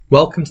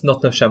Welcome to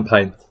Not Enough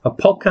Champagne, a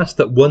podcast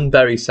that won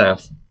Bury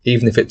South,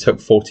 even if it took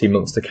 14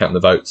 months to count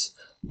the votes.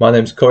 My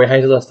name's Corey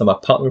Hazelhurst and my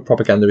partner in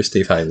propaganda is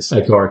Steve Haynes.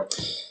 Hey, Corey.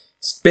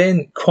 It's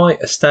been quite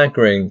a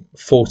staggering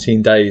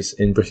 14 days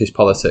in British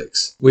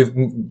politics. We've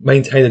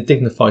maintained a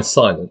dignified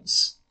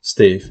silence,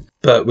 Steve,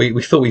 but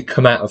we thought we'd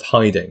come out of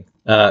hiding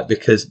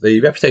because the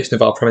reputation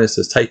of our Prime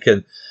Minister has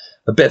taken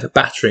a bit of a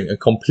battering and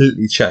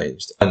completely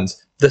changed. And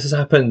this has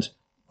happened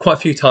quite a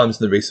few times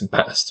in the recent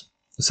past.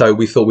 So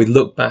we thought we'd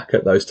look back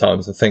at those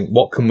times and think,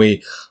 what can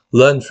we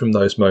learn from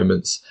those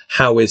moments?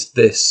 How is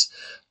this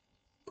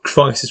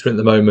crisis we're in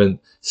at the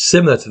moment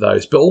similar to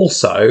those, but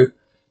also,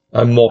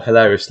 and more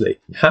hilariously,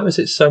 how is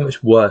it so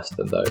much worse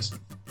than those?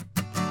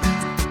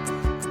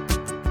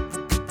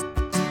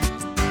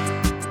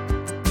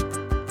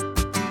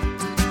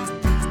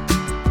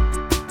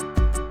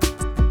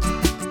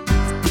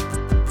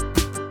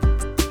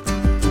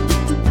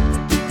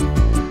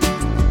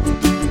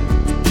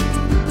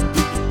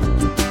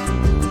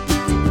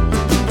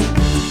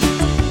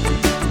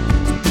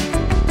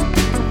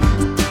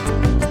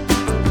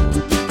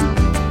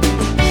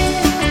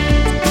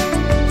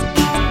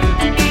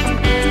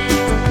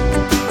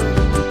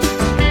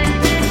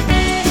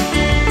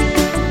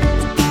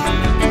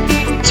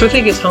 So I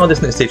think it's hard,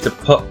 isn't it, Steve, to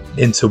put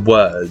into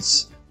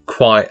words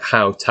quite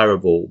how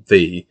terrible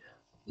the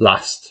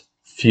last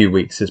few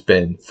weeks has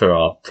been for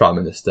our Prime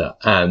Minister.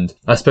 And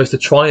I suppose to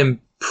try and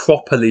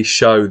properly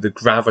show the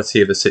gravity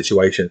of the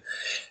situation,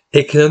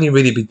 it can only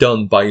really be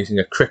done by using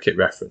a cricket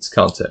reference,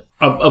 can't it?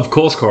 Of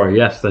course, Corey,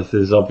 yes. That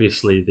is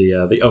obviously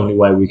the only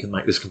way we can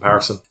make this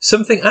comparison.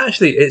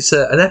 It's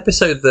an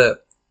episode that,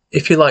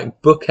 if you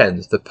like,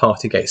 bookends the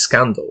Partygate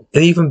scandal.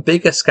 An even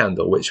bigger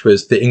scandal, which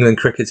was the England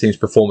cricket team's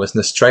performance in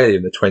Australia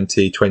in the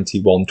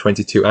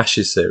 2021-22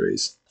 Ashes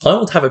series. I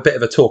want to have a bit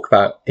of a talk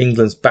about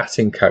England's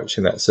batting coach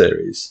in that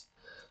series.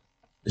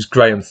 It's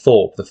Graham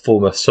Thorpe, the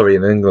former Surrey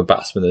and England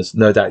batsman, as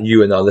no doubt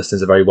you and our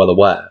listeners are very well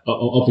aware.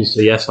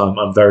 Obviously, yes,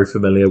 I'm very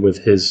familiar with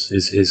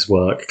his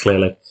work,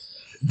 clearly.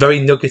 Very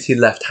nuggety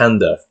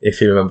left-hander, if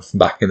you remember from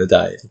back in the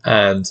day.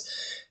 And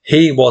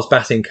he was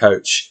batting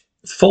coach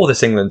for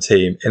this England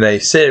team in a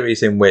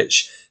series in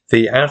which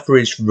the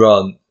average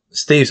run,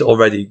 Steve's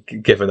already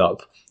given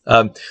up,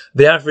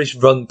 the average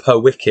run per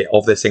wicket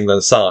of this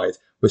England side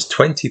was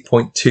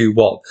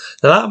 20.21.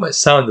 Now that might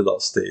sound a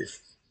lot, Steve.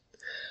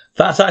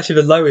 That's actually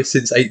the lowest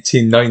since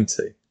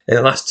 1890. In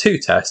the last two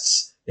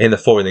tests, in the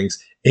four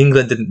innings,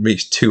 England didn't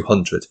reach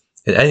 200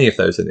 in any of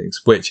those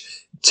innings,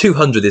 which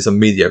 200 is a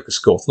mediocre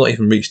score. To not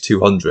even reach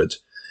 200,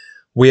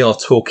 we are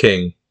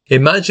talking...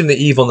 Imagine the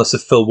evilness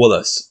of Phil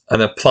Wallace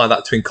and apply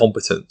that to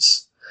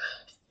incompetence.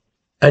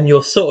 And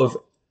you're sort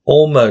of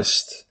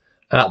almost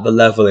at the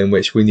level in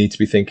which we need to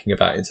be thinking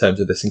about in terms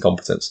of this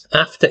incompetence.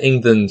 After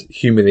England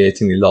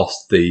humiliatingly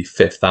lost the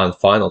fifth and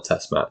final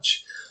test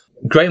match,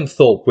 Graham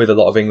Thorpe, with a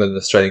lot of England and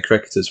Australian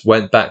cricketers,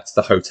 went back to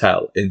the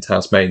hotel in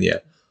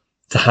Tasmania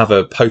to have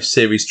a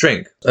post-series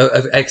drink.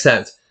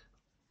 Except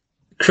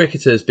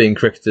cricketers being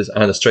cricketers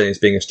and Australians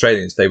being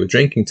Australians, they were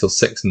drinking till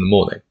 6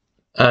 a.m.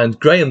 And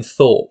Graham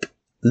Thorpe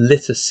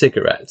lit a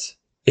cigarette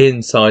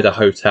inside a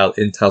hotel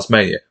in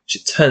Tasmania, which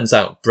it turns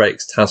out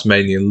breaks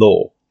Tasmanian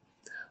law.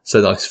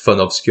 So nice, fun,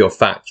 obscure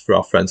fact for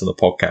our friends on the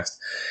podcast.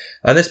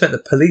 And this meant the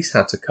police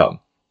had to come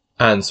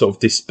and sort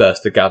of disperse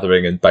the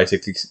gathering and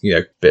basically,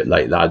 bit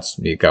late, lads,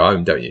 you go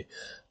home, don't you?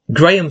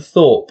 Graham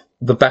Thorpe,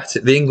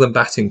 the England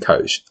batting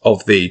coach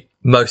of the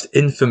most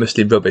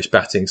infamously rubbish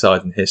batting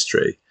side in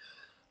history,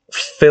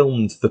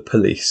 filmed the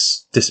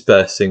police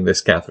dispersing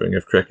this gathering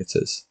of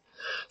cricketers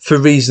for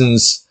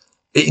reasons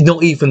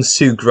not even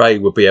Sue Gray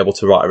would be able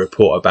to write a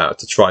report about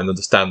to try and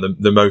understand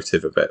the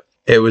motive of it.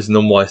 It was an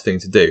unwise thing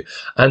to do.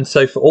 And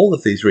so for all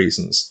of these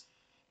reasons,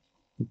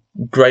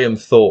 Graham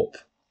Thorpe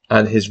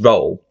and his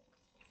role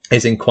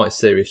is in quite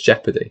serious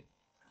jeopardy.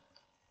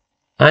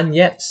 And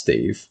yet,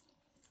 Steve,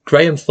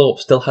 Graham Thorpe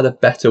still had a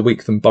better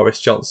week than Boris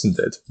Johnson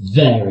did.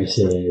 Very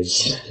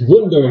serious.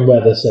 Wondering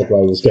where the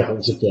segue was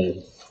going to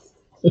be.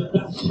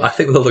 I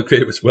think we'll all agree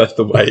it was worth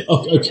the wait.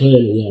 Oh,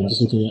 clearly, yeah. I'm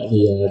just looking at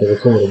the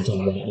recording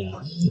time right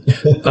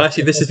now.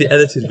 Actually, this is the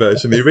edited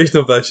version. The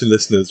original version,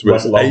 listeners,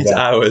 was 8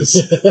 hours,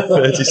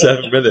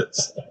 37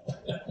 minutes.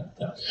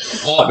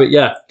 But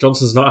yeah,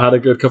 Johnson's not had a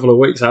good couple of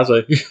weeks, has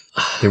he?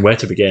 I mean, where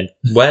to begin?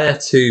 Where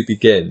to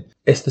begin?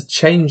 It's the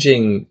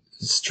changing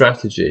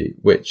strategy,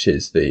 which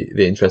is the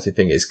interesting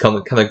thing. It's kind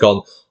of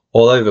gone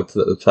all over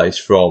the place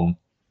from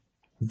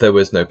there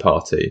was no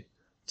party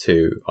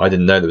to I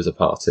didn't know there was a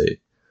party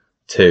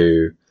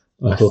to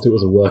I thought it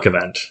was a work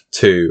event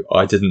to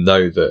I didn't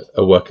know that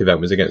a work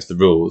event was against the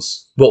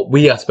rules. What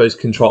we, I suppose,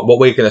 what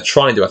we're going to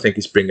try and do, I think,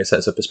 is bring a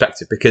sense of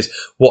perspective, because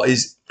what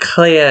is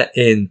clear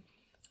in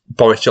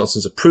Boris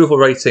Johnson's approval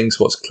ratings,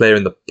 what's clear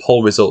in the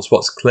poll results,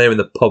 what's clear in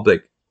the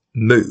public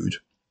mood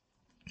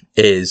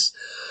is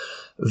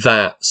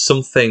that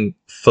something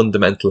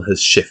fundamental has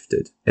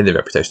shifted in the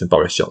reputation of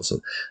Boris Johnson.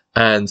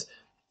 And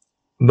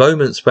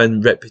moments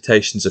when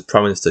reputations of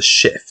Prime Minister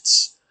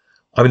shifts,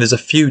 I mean, there's a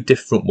few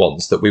different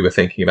ones that we were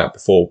thinking about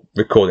before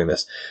recording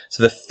this.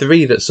 So the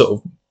three that sort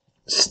of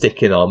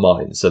stick in our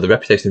minds. So the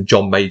reputation of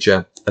John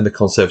Major and the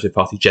Conservative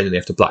Party generally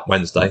after Black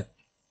Wednesday,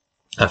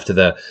 after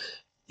the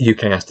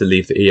UK has to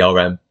leave the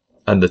ERM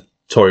and the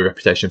Tory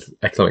reputation for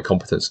economic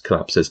competence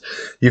collapses.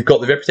 You've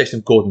got the reputation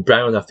of Gordon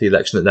Brown after the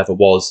election that never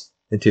was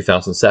in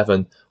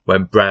 2007,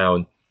 when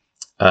Brown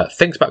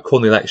thinks about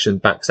calling the election,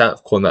 backs out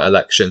of calling that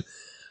election.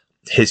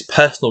 His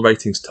personal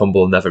ratings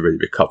tumble and never really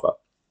recover.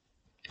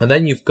 And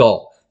then you've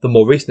got the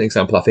more recent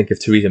example, I think, of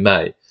Theresa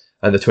May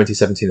and the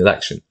 2017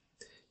 election,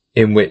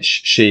 in which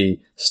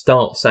she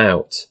starts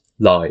out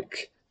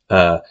like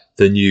the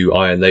new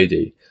Iron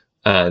Lady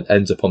and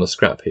ends up on the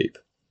scrap heap.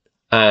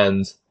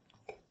 And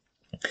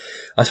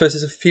I suppose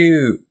there's a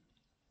few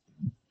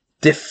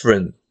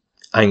different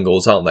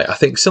angles, aren't they? I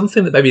think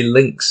something that maybe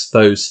links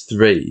those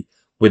three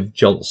with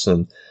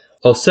Johnson,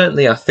 or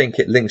certainly I think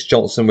it links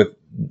Johnson with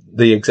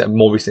the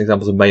more recent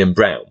examples of May and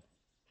Brown,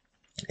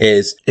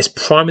 is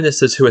prime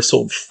ministers who are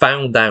sort of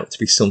found out to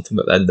be something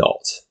that they're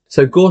not.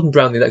 So Gordon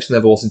Brown, the election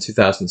never was in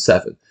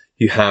 2007.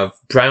 You have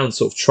Brown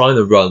sort of trying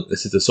to run,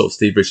 this is the sort of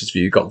Steve Richards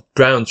view, you've got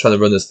Brown trying to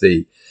run as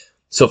the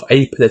sort of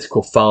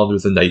apolitical father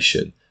of the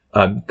nation,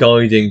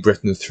 guiding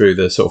Britain through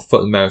the sort of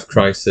foot and mouth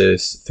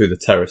crisis, through the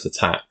terrorist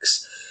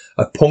attacks,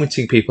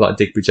 appointing people like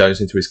Digby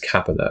Jones into his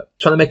cabinet,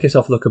 trying to make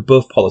himself look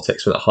above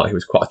politics when at heart he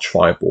was quite a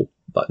tribal,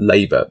 like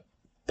Labour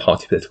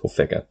party political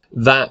figure.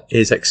 That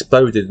is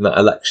exploded in that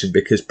election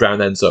because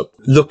Brown ends up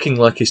looking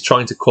like he's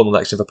trying to call an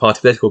election for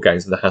party political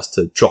gains and then has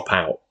to drop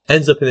out.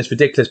 Ends up in this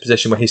ridiculous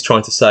position where he's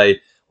trying to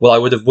say, well, I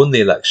would have won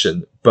the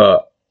election,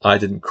 but I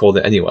didn't call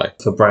it anyway.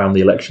 For Brown,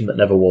 the election that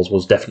never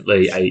was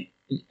definitely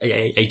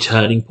a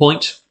turning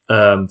point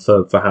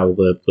for how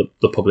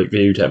the public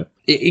viewed him.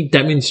 It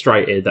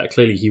demonstrated that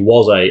clearly he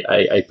was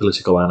a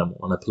political animal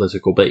and a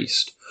political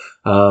beast,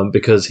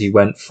 because he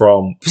went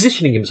from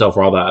positioning himself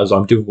rather as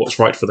I'm doing what's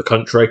right for the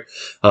country,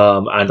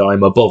 and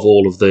I'm above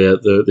all of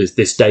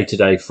this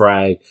day-to-day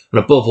fray, and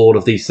above all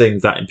of these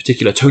things that in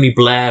particular Tony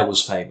Blair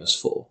was famous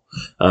for,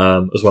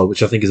 as well,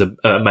 which I think is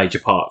a major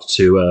part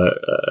to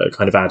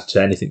kind of add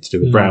to anything to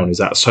do with Brown, is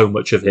that so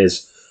much of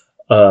his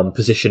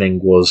positioning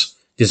was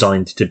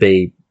designed to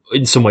be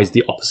in some ways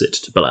the opposite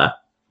to Blair.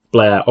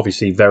 Blair,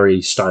 obviously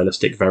very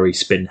stylistic, very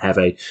spin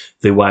heavy.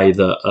 The way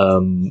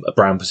that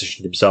Brown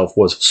positioned himself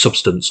was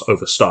substance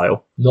over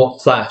style.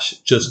 Not Flash,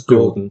 just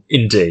Gordon.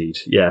 Indeed,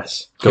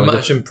 yes.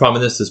 Imagine Prime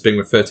Ministers being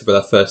referred to by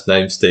their first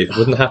name, Steve. It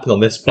wouldn't happen on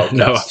this podcast.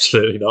 No,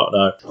 absolutely not,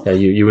 no. Yeah,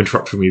 you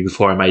interrupted me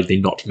before I made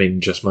the not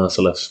Ming just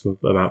merciless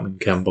about Ming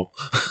Campbell.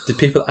 Did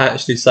people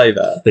actually say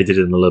that? They did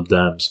it in the Lib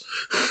Dems.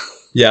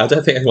 Yeah, I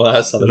don't think anyone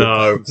else said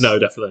that. No,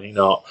 definitely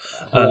not.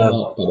 By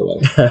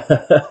the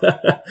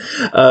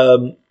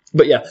way.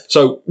 But yeah,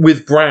 so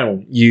with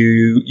Brown,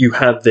 you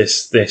had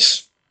this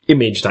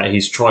image that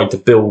he's tried to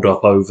build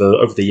up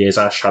over the years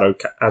as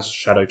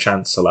Shadow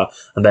Chancellor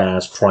and then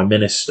as Prime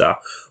Minister,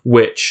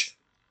 which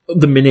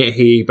the minute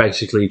he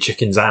basically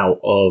chickens out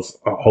of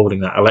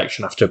holding that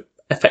election after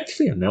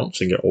effectively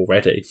announcing it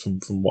already,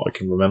 from what I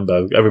can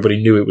remember,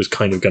 everybody knew it was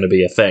kind of going to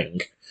be a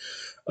thing.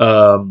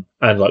 And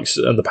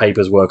the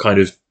papers were kind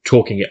of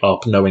talking it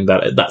up, knowing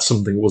that that's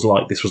something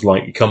this was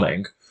likely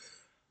coming.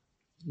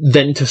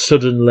 Then to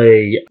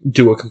suddenly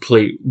do a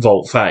complete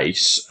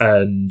volte-face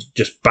and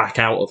just back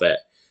out of it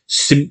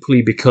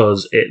simply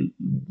because it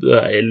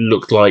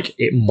looked like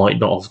it might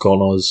not have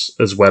gone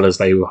as well as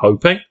they were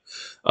hoping,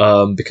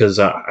 because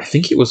I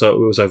think it was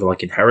over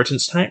like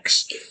inheritance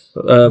tax.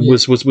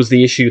 Was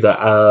the issue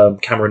that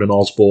Cameron and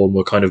Osborne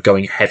were kind of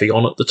going heavy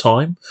on at the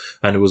time,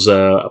 and it was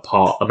a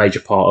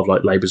major part of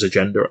like Labour's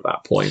agenda at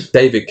that point.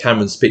 David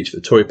Cameron's speech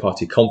at the Tory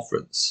Party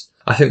conference,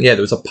 I think, there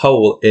was a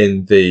poll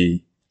in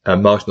the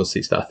marginal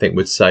seats that I think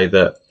would say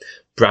that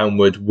Brown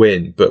would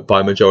win, but by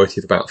a majority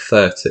of about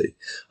 30.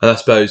 And I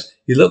suppose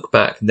you look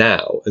back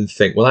now and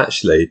think, well,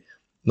 actually,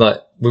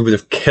 like, we would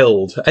have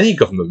killed any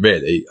government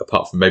really,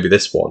 apart from maybe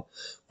this one,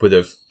 would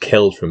have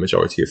killed for a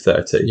majority of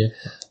 30. Yeah.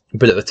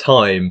 But at the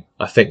time,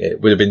 I think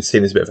it would have been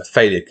seen as a bit of a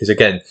failure because,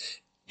 again,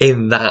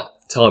 in that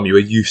time, you were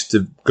used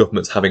to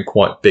governments having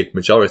quite big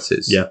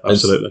majorities. Yeah,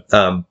 absolutely.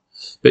 And,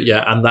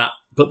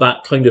 But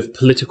that kind of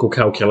political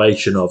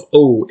calculation of,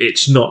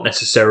 it's not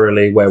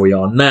necessarily where we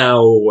are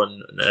now,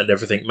 and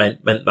everything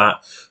meant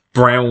that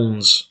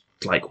Brown's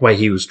like way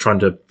he was trying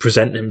to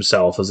present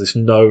himself as this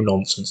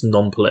no-nonsense,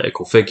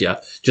 non-political figure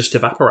just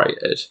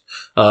evaporated.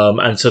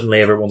 And suddenly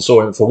everyone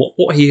saw him for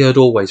what he had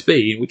always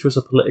been, which was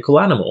a political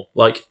animal.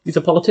 Like, he's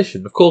a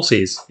politician. Of course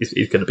he's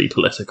going to be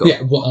political.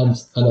 Yeah, well,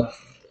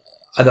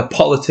 and a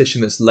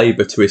politician that's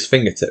Labour to his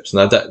fingertips.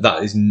 And that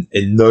is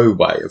in no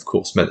way, of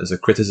course, meant as a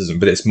criticism,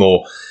 but it's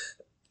more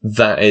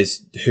that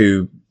is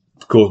who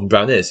Gordon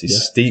Brown is.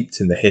 He's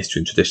steeped in the history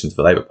and traditions of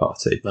the Labour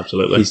Party.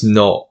 Absolutely. He's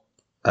not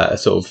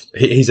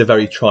he's a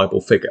very tribal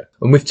figure.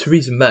 And with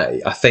Theresa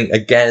May, I think,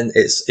 again,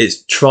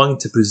 it's trying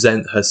to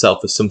present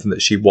herself as something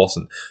that she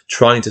wasn't,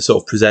 trying to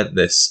sort of present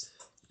this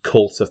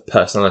cult of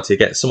personality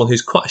against someone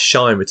who's quite a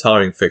shy and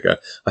retiring figure.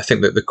 I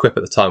think that the quip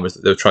at the time was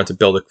that they were trying to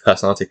build a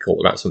personality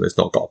cult around someone who's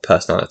not got a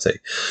personality.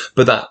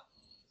 But that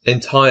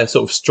entire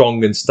sort of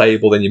strong and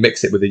stable, then you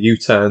mix it with the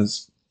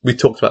U-turns, we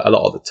talked about a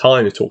lot at the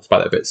time. We've talked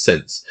about it a bit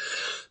since,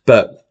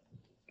 but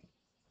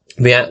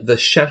the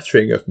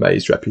shattering of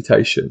May's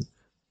reputation,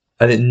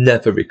 and it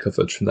never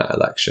recovered from that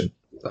election.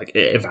 Like,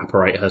 it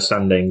evaporate her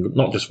standing,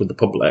 not just with the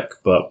public,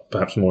 but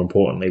perhaps more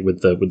importantly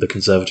with the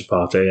Conservative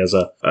Party as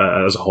a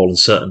whole, and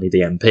certainly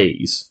the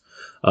MPs.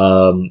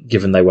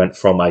 Given they went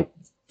from a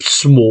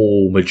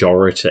small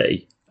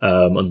majority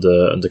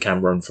under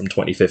Cameron from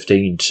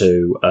 2015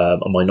 to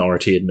a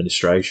minority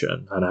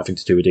administration and having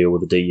to do a deal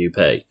with the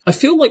DUP. I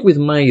feel like with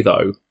May,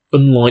 though,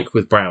 unlike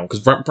with Brown, because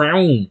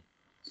Brown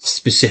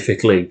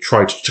specifically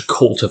tried to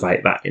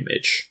cultivate that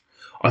image,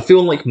 I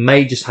feel like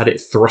May just had it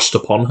thrust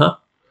upon her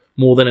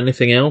more than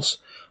anything else.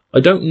 I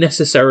don't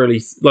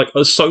necessarily like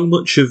so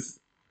much of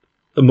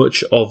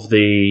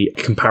the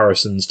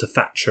comparisons to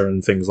Thatcher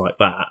and things like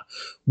that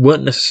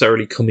weren't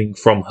necessarily coming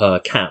from her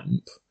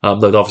camp,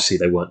 though obviously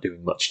they weren't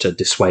doing much to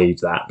dissuade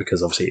that,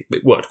 because obviously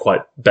it worked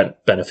quite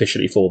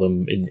beneficially for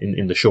them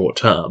in the short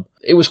term.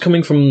 It was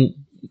coming from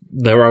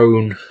their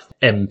own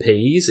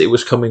MPs. It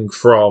was coming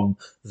from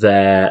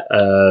their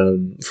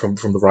from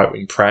the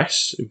right-wing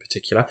press in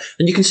particular,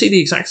 and you can see the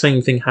exact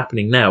same thing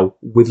happening now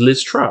with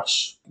Liz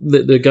Truss.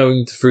 They're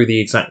going through the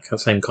exact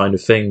same kind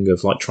of thing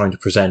of like trying to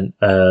present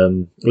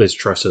Liz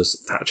Truss as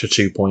Thatcher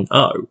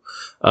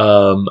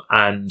 2.0,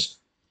 and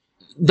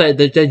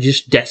they're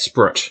just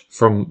desperate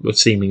from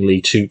seemingly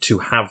to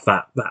have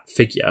that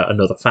figure,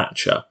 another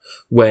Thatcher,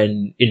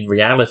 when in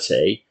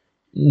reality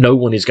no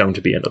one is going to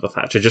be another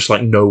Thatcher, just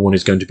like no one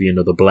is going to be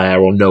another Blair,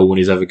 or no one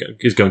is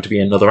going to be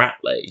another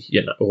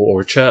Attlee,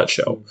 or a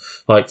Churchill.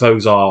 Like,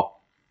 those are,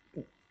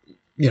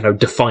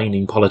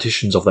 defining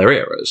politicians of their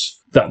eras.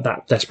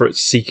 That desperate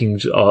seeking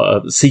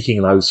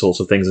those sorts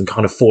of things and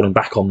kind of falling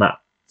back on that,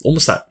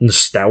 almost that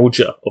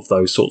nostalgia of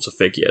those sorts of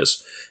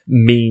figures,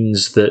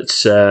 means that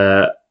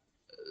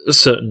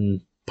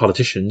certain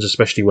politicians,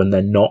 especially when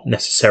they're not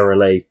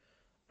necessarily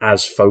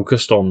as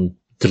focused on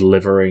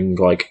delivering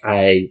like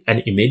an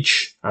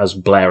image as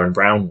Blair and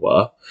Brown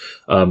were,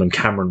 and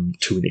Cameron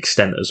to an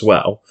extent as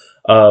well,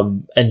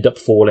 end up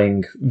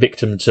falling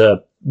victim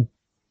to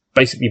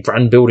basically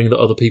brand building that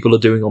other people are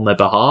doing on their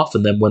behalf,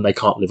 and then when they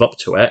can't live up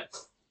to it,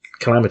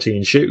 calamity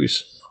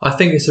ensues. I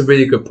think it's a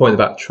really good point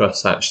about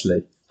Truss,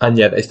 actually. And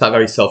yeah, it's that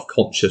very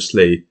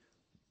self-consciously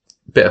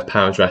bit of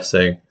power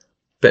dressing,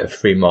 bit of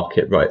free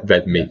market, right,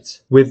 red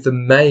meat. With the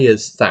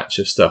Mayors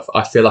Thatcher stuff,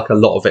 I feel like a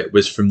lot of it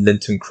was from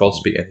Lynton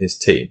Crosby and his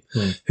team,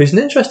 who's an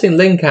interesting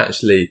link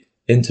actually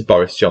into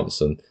Boris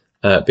Johnson,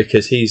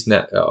 because he's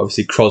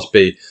obviously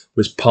Crosby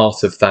was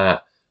part of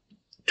that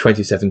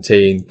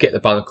 2017, get the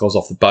Barnacles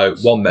off the boat,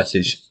 one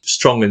message,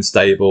 strong and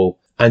stable,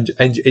 and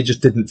it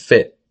just didn't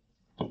fit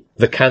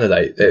the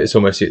candidate. It's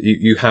almost,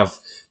 you have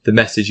the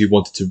message you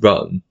wanted to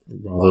run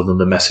rather than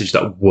the message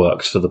that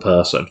works for the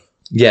person.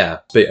 Yeah,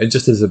 and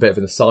just as a bit of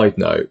an aside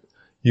note,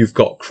 you've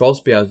got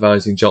Crosby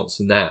advising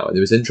Johnson now, and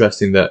it was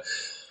interesting that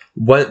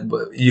when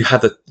you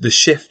had the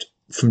shift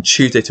from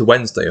Tuesday to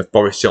Wednesday of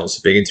Boris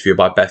Johnson being interviewed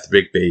by Beth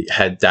Rigby,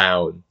 head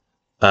down,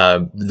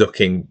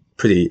 looking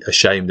pretty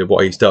ashamed of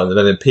what he's done, and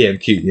then in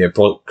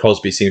PMQ,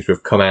 Crosby seems to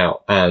have come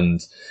out, and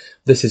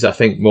this is, I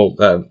think, more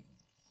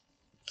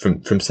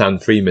from Sam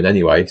Freeman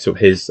anyway, sort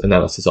of his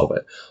analysis of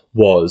it,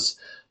 was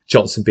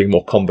Johnson being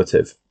more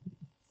combative.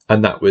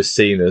 And that was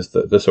seen as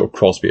the sort of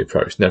Crosby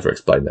approach: never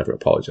explain, never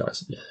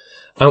apologise.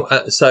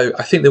 Yeah. So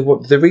I think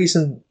the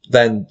reason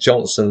then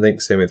Johnson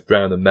links in with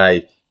Brown and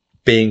May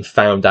being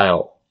found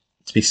out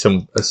to be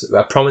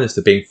a Prime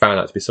Minister being found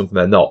out to be something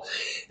they're not,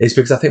 is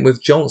because I think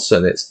with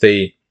Johnson it's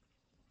the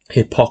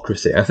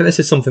hypocrisy. I think this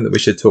is something that we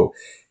should talk.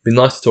 It'd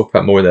be nice to talk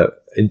about more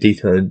in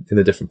detail in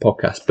a different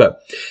podcast. But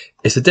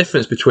it's the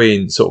difference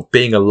between sort of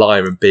being a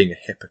liar and being a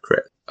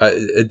hypocrite.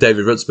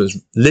 David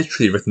Rutzman's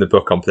literally written a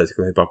book on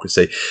political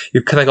hypocrisy.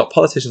 You've kind of got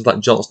politicians like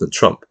Johnson and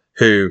Trump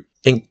who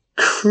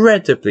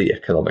incredibly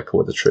economical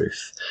with the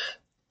truth,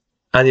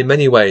 and in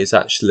many ways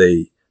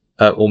actually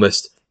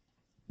almost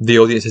the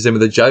audience is in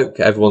with a joke.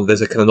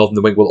 There's a kind of nod in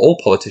the wing. Well, all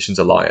politicians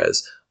are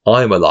liars.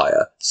 I'm a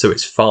liar, so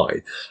it's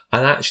fine.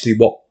 And actually,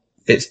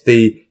 it's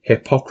the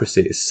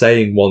hypocrisy is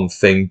saying one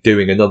thing,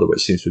 doing another,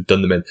 which seems to have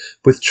done them in.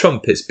 With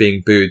Trump, it's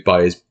being booed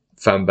by his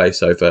fan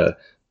base over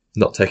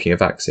not taking a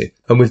vaccine.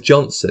 And with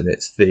Johnson,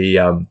 it's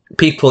the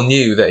people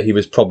knew that he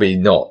was probably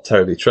not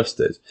terribly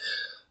trusted,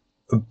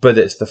 but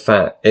it's the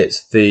fact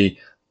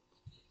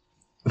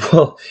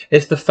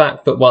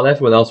that while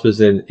everyone else was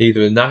in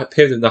either a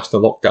period of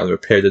national lockdown or a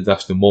period of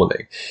national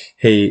mourning,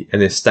 he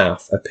and his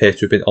staff appear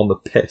to have been on the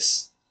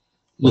piss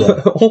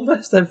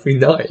almost every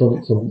night.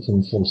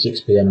 From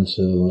 6 p.m.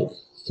 to like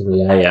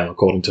 3 a.m.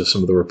 according to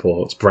some of the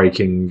reports,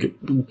 breaking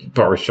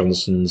Boris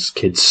Johnson's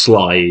kids'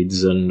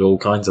 slides and all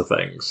kinds of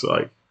things,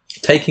 like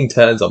taking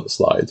turns on the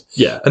slide.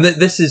 Yeah. And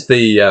this is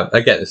the,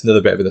 again, it's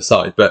another bit of an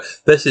aside, but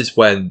this is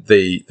when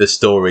the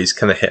stories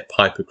kind of hit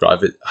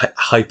hyperdrive,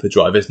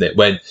 isn't it?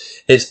 When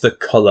it's the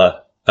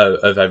colour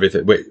of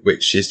everything,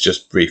 which is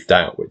just briefed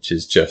out, which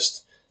is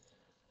just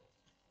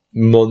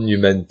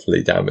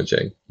monumentally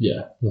damaging.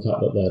 Yeah, the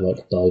fact that they're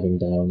like diving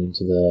down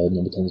into the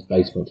number 10's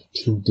basement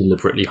to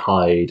deliberately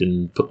hide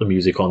and put the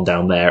music on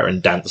down there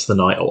and dance the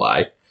night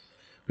away,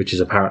 which is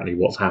apparently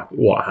what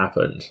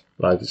happened.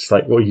 Like, it's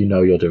like, well, you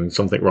know you're doing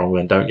something wrong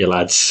then, don't you,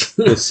 lads?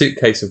 The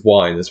suitcase of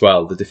wine as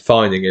well, the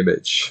defining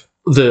image.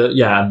 The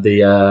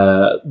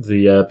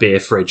beer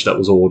fridge that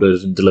was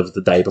ordered and delivered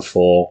the day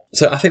before.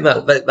 So I think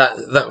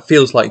that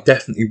feels like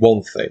definitely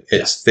one thing.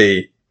 It's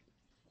the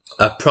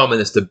Prime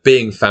Minister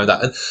being found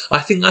out. And I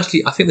think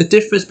the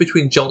difference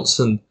between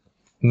Johnson,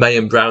 May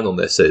and Brown on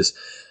this is,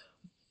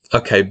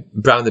 okay,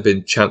 Brown had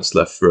been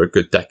Chancellor for a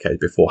good decade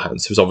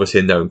beforehand, so it was obviously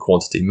a known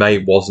quantity. May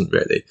wasn't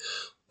really.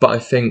 But I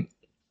think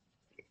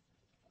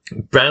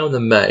Brown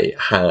and May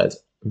had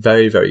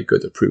very, very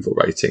good approval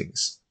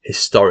ratings,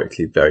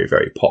 historically very,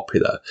 very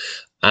popular.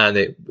 And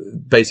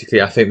it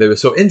basically, I think they were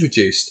sort of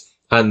introduced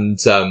and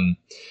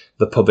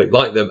the public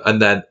liked them.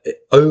 And then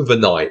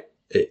overnight,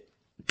 it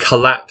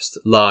collapsed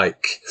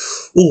like,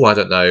 I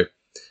don't know,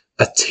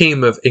 a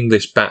team of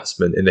English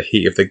batsmen in the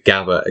heat of the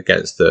gather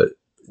against the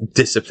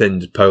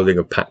disciplined polling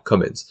of Pat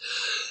Cummins.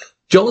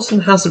 Johnson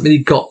hasn't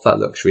really got that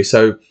luxury.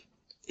 So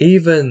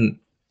even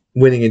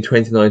winning in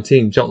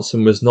 2019,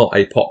 Johnson was not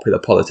a popular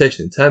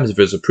politician. In terms of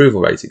his approval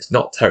ratings,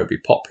 not terribly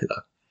popular.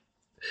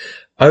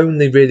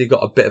 Only really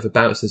got a bit of a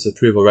bounce in his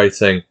approval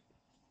rating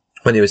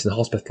when he was in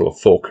hospital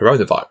for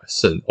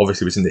coronavirus, and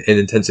obviously was in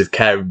intensive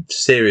care and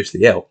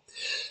seriously ill.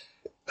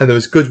 And there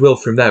was goodwill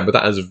from them, but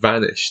that has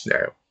vanished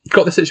now. You've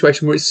got the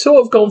situation where it's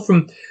sort of gone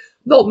from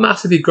not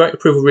massively great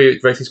approval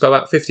ratings, but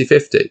about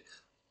 50-50,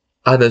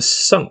 and has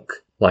sunk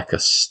like a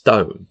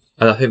stone.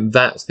 And I think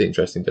that's the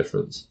interesting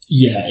difference.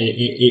 Yeah,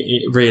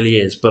 it really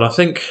is. But I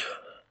think,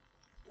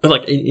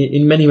 like,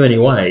 in many, many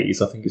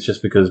ways, I think it's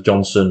just because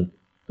Johnson,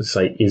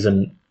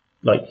 isn't,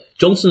 like,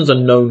 Johnson's a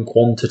known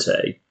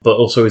quantity, but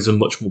also is a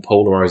much more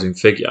polarising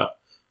figure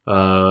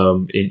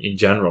in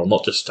general,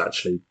 not just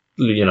actually,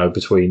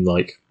 between,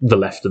 like, the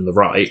left and the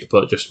right,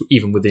 but just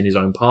even within his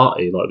own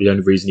party. Like, the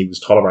only reason he was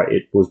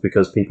tolerated was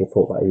because people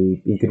thought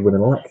that he could win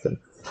an election.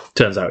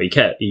 Turns out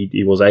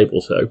he was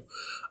able to.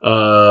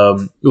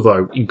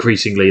 Although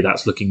increasingly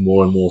that's looking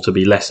more and more to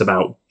be less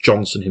about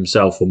Johnson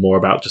himself and more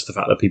about just the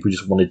fact that people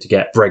just wanted to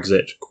get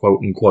Brexit, quote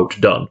unquote,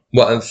 done.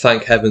 Well, and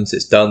thank heavens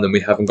it's done and we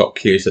haven't got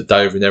queues at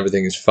Dover and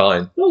everything is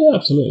fine. Oh yeah,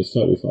 absolutely, it's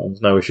totally fine.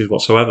 There's no issues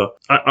whatsoever.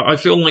 I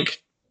feel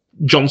like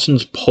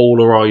Johnson's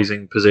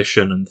polarising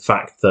position and the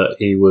fact that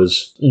he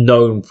was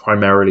known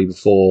primarily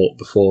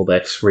before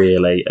this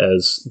really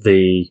as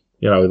the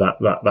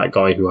that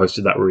guy who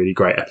hosted that really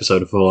great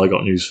episode of All I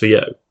Got News for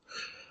You,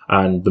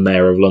 and the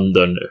Mayor of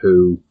London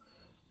who,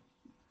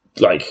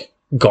 like,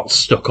 got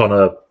stuck on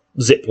a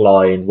zip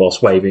line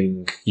whilst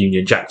waving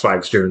Union Jack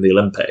flags during the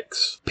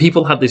Olympics.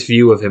 People had this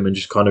view of him and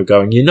just kind of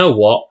going, you know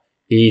what,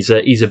 he's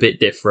a bit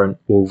different,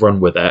 we'll run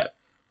with it.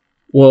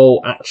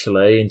 Well,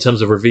 actually, in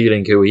terms of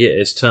revealing who he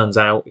is, turns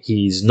out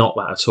he's not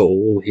that at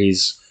all.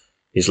 He's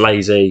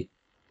lazy.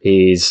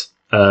 He's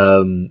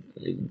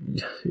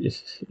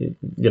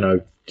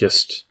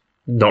just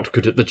not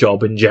good at the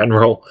job in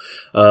general.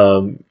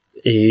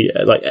 He,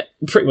 like,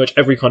 pretty much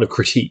every kind of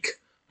critique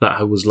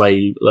that was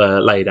laid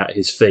at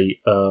his feet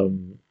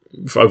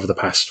over the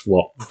past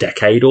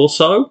decade or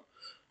so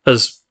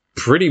has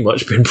pretty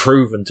much been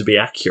proven to be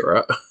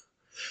accurate.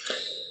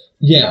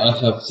 Yeah, I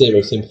have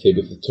zero sympathy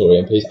with the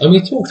Tory MPs. And we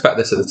talked about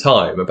this at the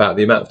time, about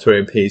the amount of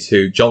Tory MPs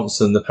who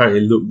Johnson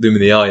apparently looked them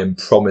in the eye and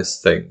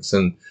promised things.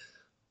 And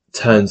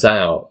turns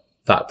out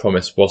that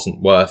promise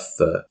wasn't worth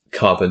the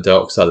carbon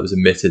dioxide that was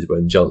emitted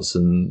when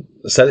Johnson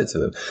said it to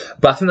them.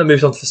 But I think that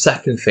moves on to the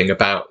second thing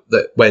about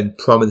that when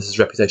Prime Minister's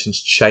reputations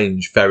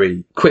change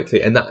very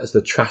quickly, and that is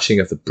the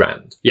trashing of the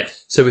brand. Yeah.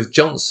 So with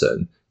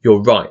Johnson,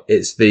 you're right.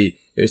 It's the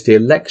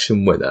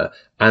election winner,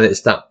 and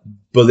it's that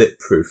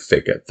bulletproof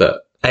figure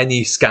that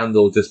any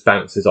scandal just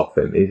bounces off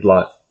him. He's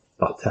like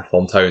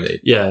Teflon Tony.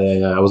 Yeah.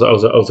 I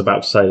was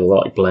about to say,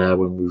 like Blair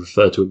when we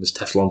referred to him as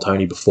Teflon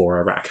Tony before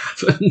Iraq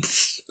happened.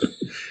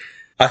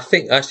 I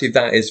think actually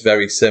that is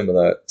very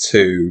similar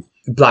to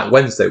Black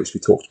Wednesday, which we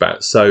talked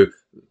about. So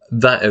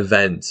that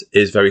event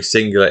is very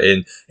singular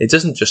in it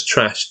doesn't just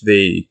trash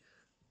the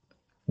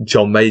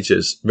John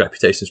Major's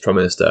reputation as Prime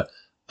Minister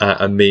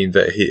and mean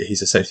that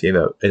he's essentially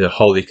in a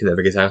hole he can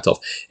never get out of.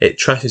 It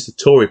trashes the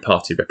Tory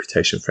party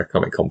reputation for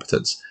economic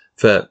competence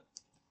for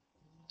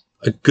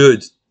a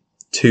good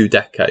 2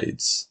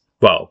 decades.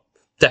 Well,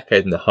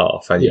 decade and a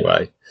half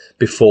anyway,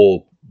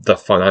 before the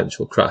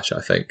financial crash,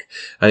 I think.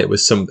 And it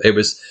was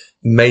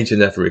Major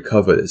never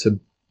recovered. It's a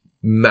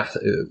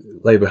massive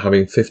Labour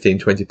having 15,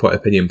 20 point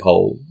opinion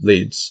poll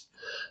leads.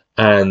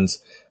 And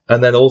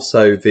then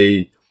also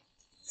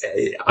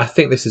I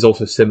think this is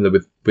also similar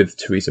with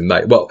Theresa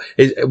May. Well,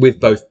 with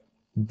both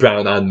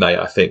Brown and May,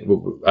 I think,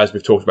 as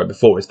we've talked about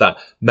before, is that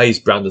May's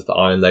brand as the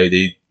Iron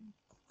Lady,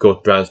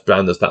 Gordon Brown's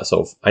brand as that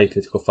sort of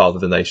apolitical father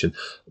of the nation.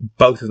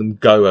 Both of them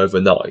go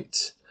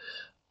overnight.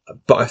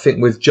 But I think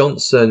with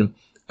Johnson,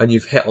 and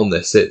you've hit on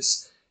this,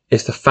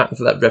 it's the fact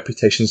that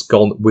reputation's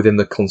gone within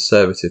the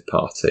Conservative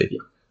Party,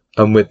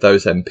 and with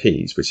those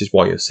MPs, which is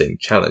why you're seeing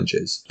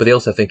challenges. But I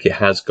also think it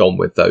has gone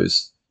with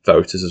those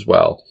voters as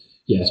well.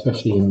 Yeah,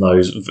 especially in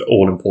those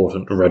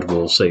all-important red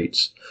wall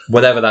seats.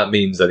 Whatever that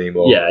means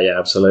anymore. Yeah,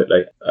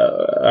 absolutely.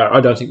 I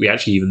don't think we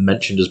actually even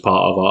mentioned as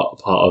part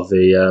of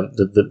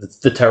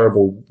the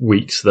terrible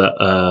weeks that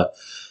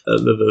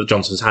the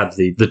Johnsons had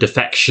the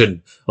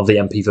defection of the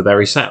MP for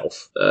Bury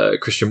South,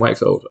 Christian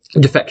Wakefield.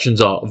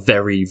 Defections are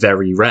very,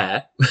 very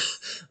rare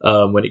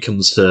when it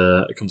comes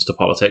to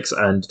politics,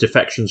 and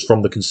defections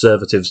from the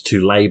Conservatives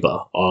to Labour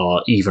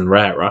are even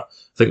rarer.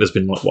 I think there's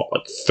been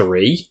like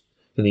 3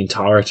 in the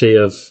entirety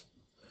of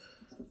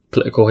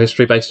political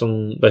history based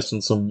on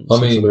some of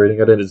the reading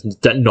I did. It's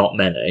not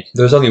many.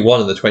 There was only one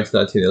in the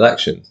 2019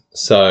 election,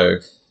 so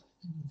it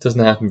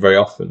doesn't happen very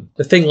often.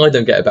 The thing I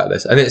don't get about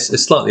this, and it's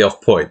slightly off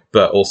point,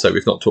 but also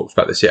we've not talked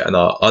about this yet, and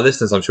our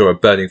listeners, I'm sure, are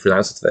burning for an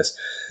answer to this.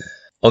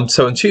 On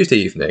Tuesday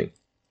evening,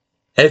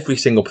 every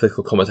single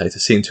political commentator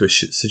seemed to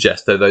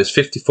suggest that those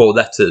 54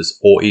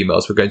 letters or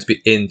emails were going to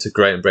be into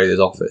Graham Brady's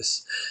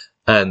office,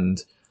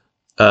 and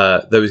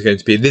there was going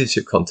to be a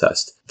leadership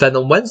contest. Then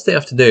on Wednesday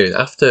afternoon,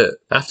 after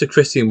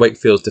Christian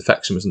Wakefield's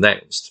defection was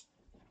announced,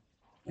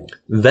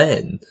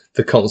 then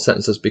the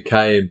consensus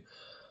became,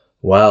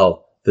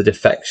 well, the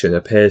defection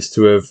appears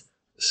to have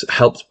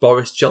helped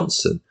Boris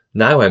Johnson.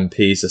 Now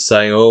MPs are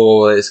saying,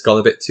 oh, it's gone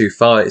a bit too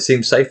far. It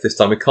seems safe this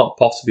time. We can't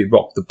possibly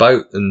rock the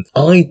boat. And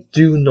I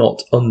do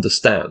not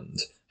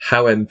understand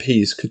how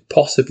MPs could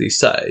possibly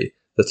say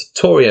that a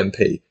Tory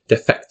MP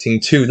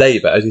defecting to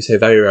Labour, as you say, a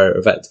very rare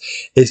event,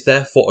 is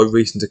therefore a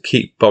reason to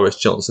keep Boris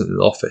Johnson in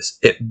office.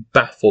 It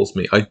baffles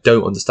me. I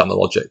don't understand the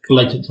logic.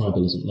 Blatant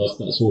tribalism.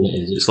 That's all it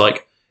is. It's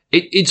like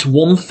it's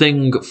one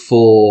thing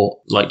for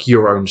like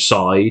your own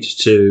side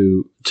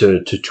to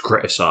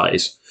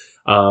criticise,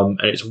 and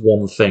it's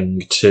one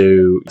thing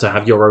to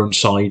have your own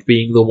side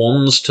being the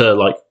ones to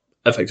like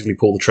effectively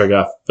pull the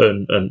trigger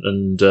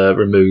and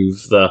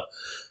remove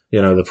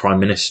the Prime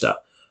Minister.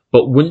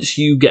 But once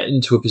you get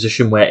into a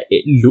position where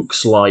it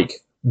looks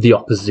like the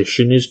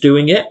opposition is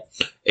doing it,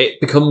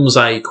 it becomes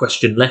a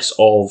question less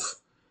of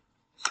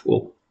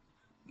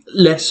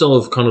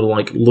kind of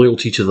like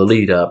loyalty to the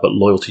leader, but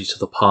loyalty to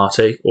the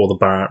party or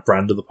the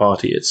brand of the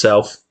party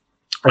itself.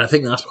 And I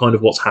think that's kind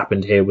of what's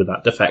happened here with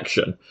that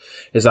defection,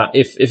 is that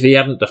if he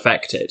hadn't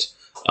defected,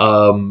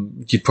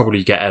 you'd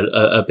probably get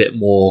a bit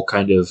more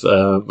kind of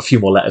a few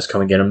more letters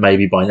coming in, and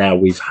maybe by now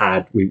we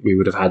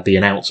would have had the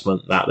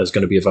announcement that there's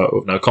going to be a vote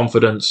of no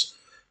confidence.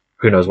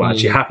 Who knows what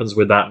actually happens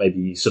with that?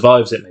 Maybe he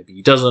survives it, maybe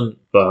he doesn't,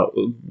 but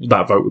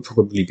that vote would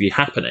probably be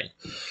happening.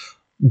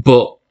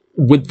 But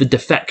with the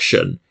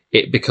defection,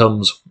 it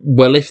becomes,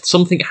 well, if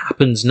something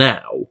happens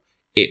now,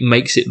 it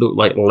makes it look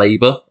like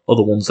Labour are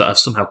the ones that have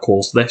somehow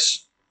caused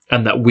this,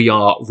 and that we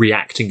are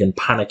reacting and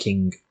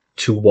panicking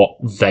to what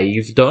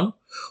they've done,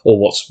 or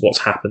what's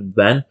happened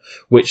then,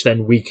 which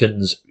then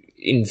weakens,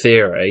 in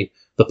theory,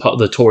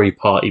 the Tory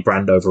party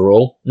brand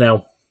overall.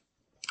 Now,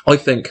 I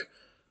think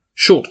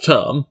short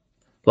term,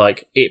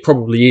 like, it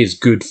probably is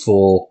good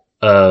for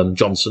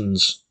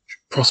Johnson's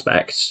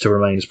prospects to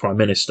remain as Prime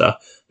Minister,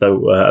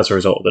 though as a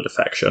result of the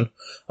defection,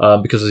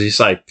 because, as you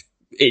say,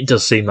 it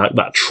does seem like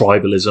that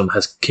tribalism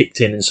has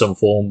kicked in some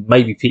form.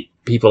 Maybe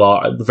people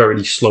are at the very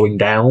least slowing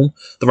down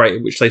the rate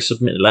at which they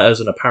submit letters,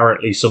 and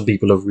apparently some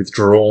people have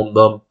withdrawn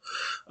them.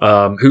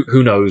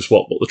 Who knows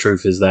what the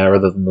truth is there,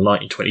 other than the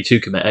 1922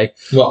 committee?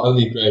 Well,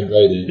 only Graham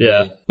Brady.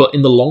 Yeah, but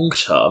in the long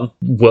term,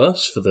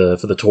 worse for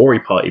the Tory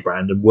party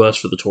brand and worse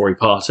for the Tory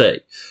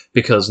party,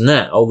 because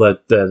now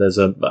there's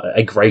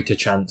a greater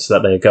chance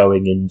that they're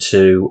going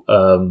into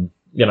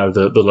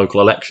the local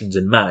elections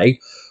in May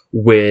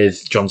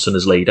with Johnson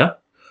as leader,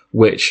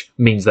 which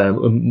means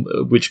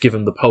which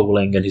given the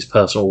polling and his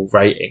personal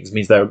ratings,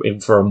 means they're in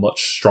for a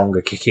much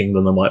stronger kicking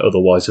than they might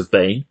otherwise have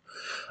been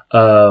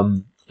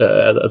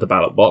at the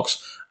ballot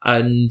box.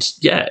 And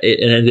yeah,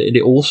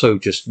 it also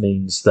just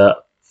means that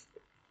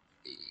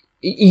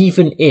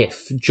even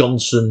if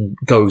Johnson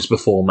goes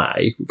before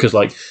May, because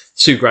like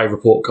Sue Gray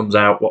report comes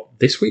out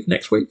this week,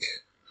 next week,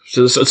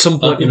 so at some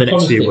point in the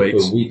next few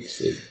weeks.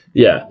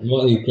 Yeah. You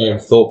might need Graham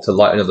Thorpe to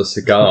light another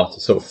cigar to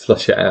sort of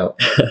flush it out.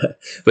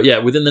 But yeah,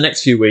 within the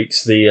next few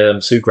weeks, the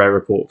Sue Gray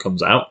report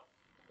comes out.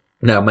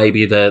 Now,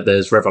 maybe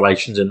there's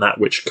revelations in that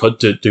which could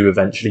do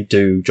eventually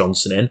do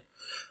Johnson in.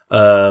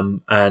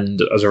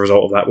 And as a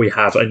result of that, we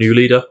have a new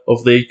leader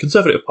of the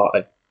Conservative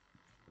Party.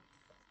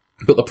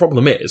 But the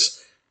problem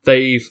is,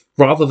 they've,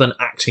 rather than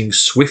acting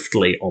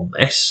swiftly on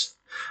this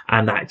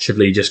and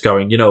actually just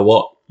going, you know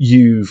what,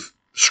 you've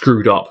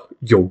screwed up,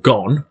 you're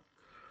gone,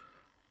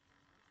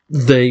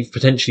 they've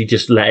potentially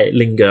just let it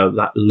linger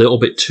that little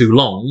bit too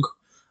long,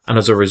 and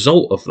as a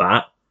result of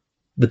that,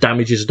 the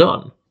damage is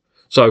done.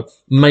 So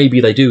maybe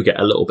they do get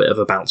a little bit of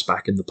a bounce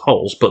back in the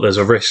polls, but there's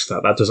a risk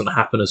that doesn't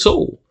happen at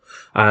all.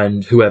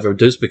 And whoever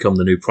does become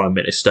the new Prime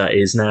Minister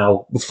is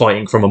now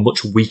fighting from a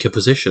much weaker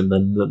position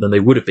than they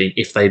would have been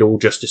if they'd all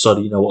just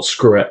decided, you know what,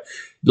 screw it.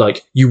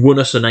 Like, you won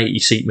us an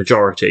 80-seat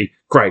majority.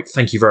 Great,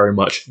 thank you very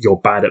much. You're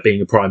bad at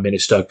being a Prime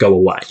Minister. Go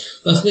away.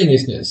 That's the thing,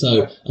 isn't it?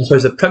 So I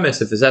suppose the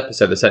premise of this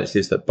episode essentially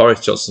is that Boris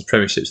Johnson's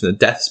premiership's in a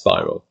death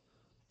spiral.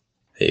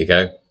 Here you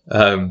go.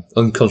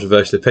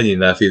 Uncontroversial opinion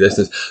there for you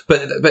listeners.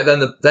 But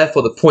then,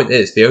 therefore, the point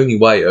is the only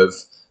way of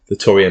the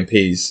Tory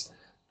MPs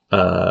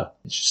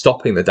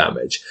stopping the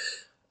damage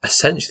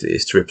essentially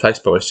is to replace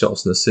Boris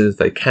Johnson as soon as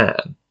they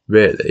can,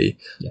 really.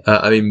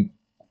 Yeah.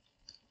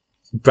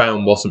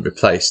 Brown wasn't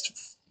replaced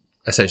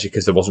essentially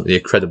because there wasn't really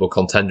a credible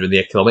contender, and the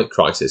economic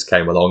crisis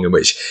came along in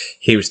which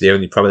he was the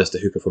only Prime Minister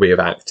who could probably have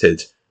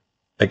acted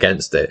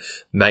against it.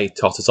 May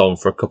totters on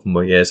for a couple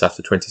more years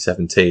after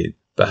 2017,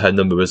 but her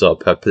number was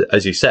up.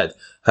 As you said,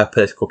 her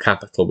political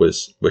capital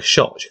was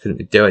shot. She couldn't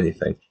really do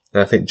anything.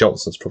 And I think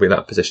Johnson's probably in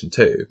that position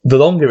too. The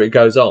longer it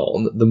goes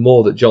on, the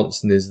more that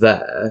Johnson is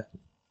there,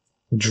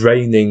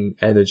 draining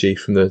energy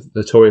from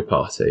the Tory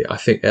party. I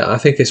think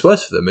it's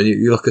worse for them. And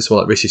you look at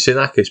someone like Rishi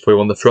Sunak, who's probably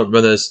one of the front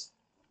runners.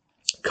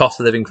 Cost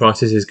of living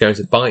crisis is going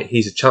to bite.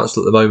 He's a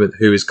chancellor at the moment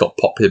who has got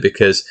popular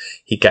because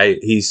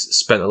he's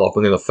spent a lot of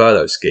money on the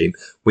furlough scheme.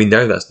 We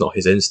know that's not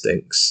his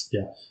instincts.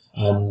 Yeah,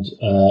 and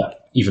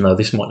even though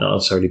this might not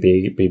necessarily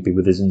be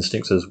with his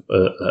instincts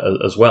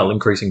as well,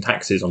 increasing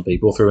taxes on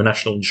people through a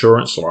national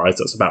insurance rise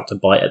that's about to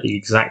bite at the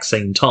exact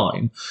same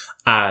time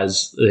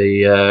as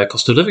the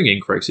cost of living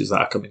increases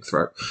that are coming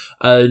through.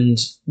 And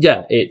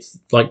yeah, it's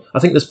like, I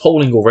think there's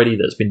polling already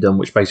that's been done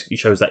which basically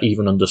shows that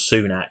even under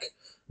Sunak,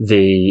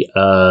 the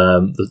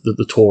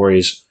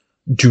Tories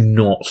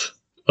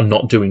are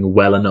not doing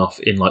well enough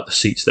in like the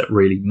seats that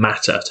really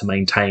matter to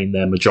maintain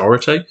their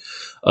majority.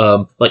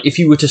 Like if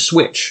you were to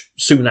switch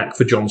Sunak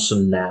for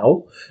Johnson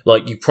now,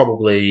 like you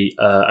probably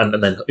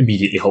and then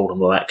immediately hold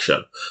an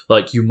election,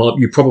 like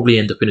you probably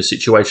end up in a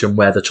situation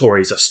where the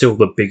Tories are still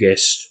the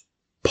biggest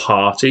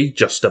party,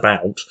 just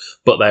about,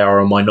 but they are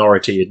a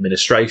minority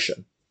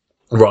administration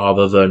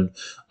rather than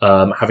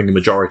having a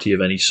majority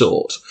of any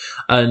sort.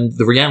 And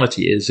the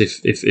reality is,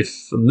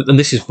 if and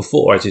this is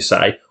before, as you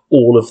say,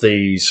 all of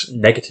these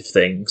negative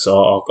things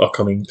are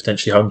coming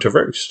potentially home to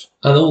roost.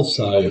 And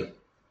also,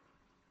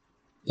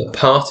 the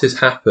party's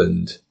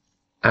happened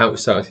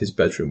outside his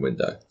bedroom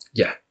window.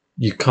 Yeah,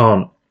 you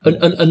can't.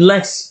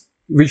 Unless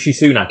Rishi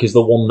Sunak is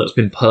the one that's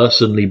been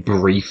personally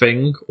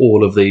briefing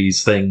all of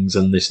these things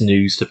and this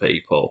news to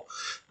people,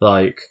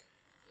 like,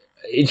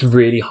 it's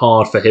really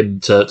hard for him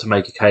to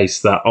make a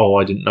case that, oh,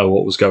 I didn't know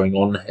what was going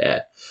on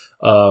here.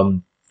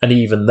 And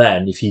even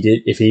then, if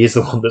he is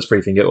the one that's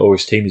briefing it or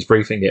his team is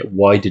briefing it,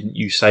 why didn't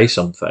you say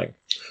something?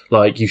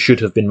 Like, you should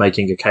have been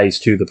making a case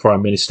to the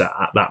Prime Minister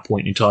at that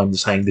point in time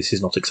saying this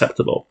is not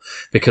acceptable,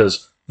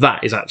 because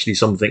that is actually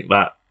something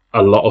that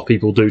a lot of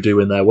people do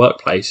in their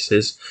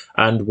workplaces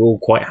and will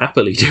quite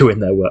happily do in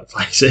their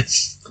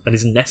workplaces and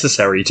is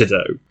necessary to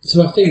do.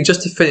 So I think,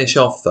 just to finish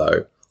off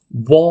though,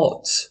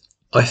 what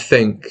I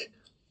think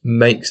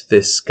makes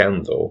this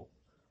scandal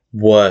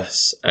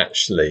worse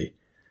actually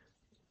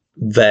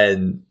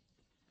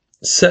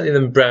certainly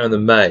than Brown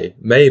and May.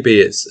 Maybe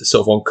it's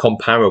sort of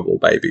uncomparable,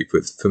 maybe,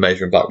 for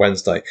Major and Black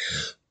Wednesday,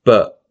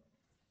 but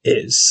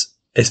it's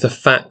the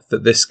fact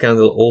that this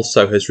scandal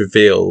also has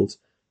revealed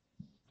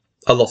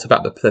a lot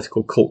about the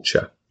political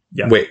culture,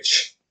 yeah,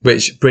 which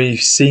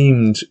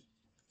seemed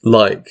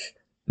like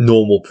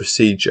normal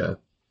procedure,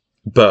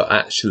 but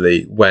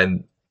actually,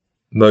 when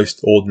most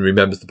ordinary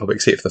members of the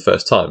public see it for the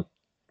first time,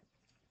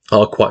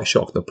 are quite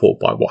shocked and appalled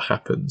by what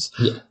happens.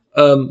 Yeah.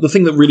 The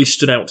thing that really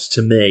stood out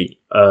to me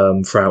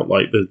throughout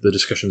like the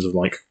discussions of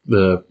like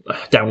the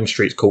Downing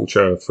Street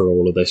culture for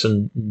all of this,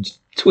 and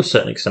to a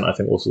certain extent I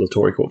think also the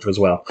Tory culture as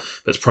well,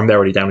 but it's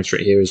primarily Downing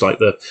Street here, is like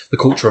the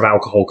culture of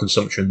alcohol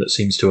consumption that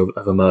seems to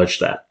have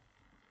emerged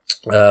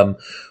there,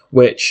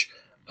 which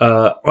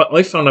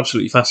I found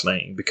absolutely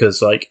fascinating,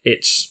 because like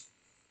it's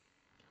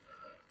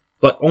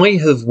like I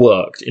have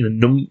worked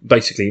in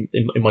basically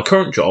in my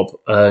current job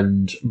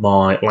and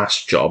my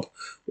last job,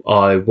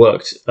 I've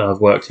worked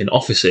in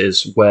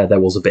offices where there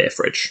was a beer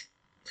fridge.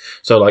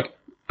 So like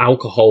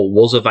alcohol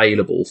was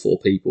available for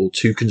people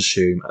to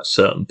consume at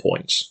certain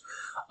points.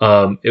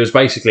 It was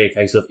basically a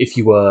case of if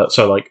you were,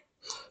 so like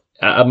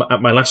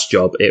at my last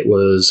job, it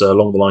was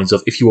along the lines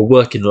of if you were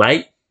working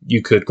late, you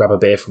could grab a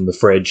beer from the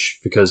fridge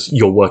because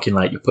you're working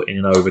late, you're putting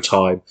in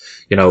overtime.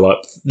 You know, like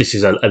this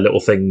is a little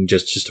thing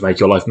just to make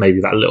your life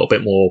maybe that little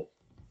bit more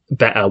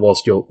better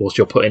whilst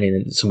you're putting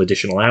in some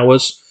additional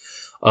hours.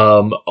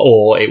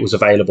 Or it was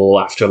available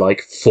after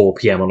like 4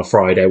 p.m. on a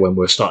Friday when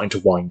we're starting to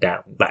wind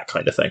down, that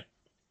kind of thing.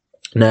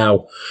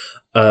 Now,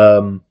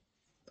 and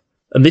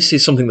this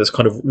is something that's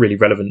kind of really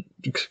relevant,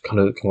 kind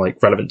of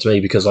relevant to me,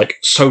 because like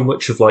so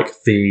much of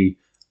like the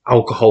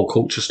alcohol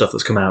culture stuff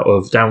that's come out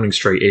of Downing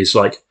Street is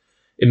like,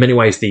 in many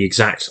ways, the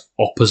exact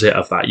opposite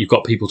of that. You've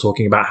got people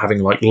talking about having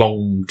like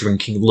long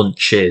drinking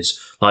lunches,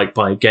 like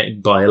by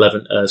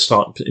 11, in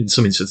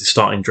some instances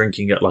starting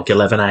drinking at like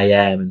 11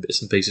 a.m. and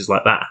bits and pieces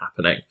like that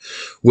happening,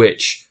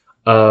 which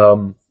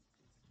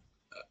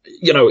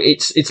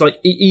it's like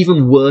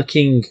even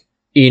working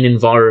in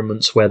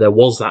environments where there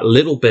was that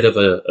little bit of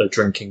a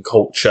drinking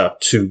culture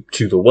to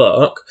the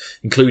work,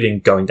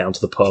 including going down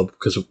to the pub,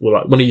 because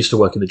when I used to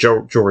work in the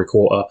jewellery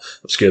quarter,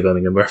 obscure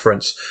Birmingham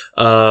reference,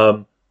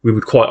 we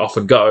would quite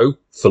often go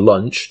for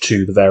lunch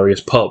to the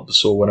various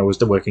pubs, or when I was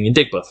working in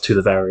Digbeth, to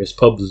the various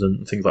pubs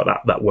and things like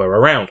that were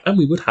around, and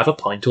we would have a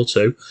pint or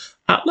two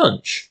at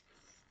lunch.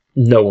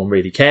 No one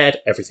really cared,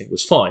 everything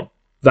was fine.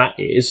 That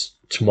is,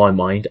 to my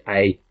mind,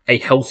 a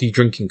healthy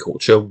drinking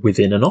culture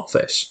within an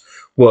office.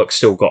 Work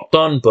still got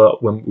done,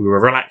 but when we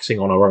were relaxing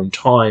on our own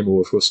time,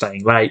 or if we were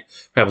staying late,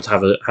 we were able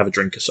to have a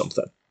drink or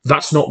something.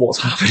 That's not what's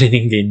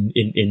happening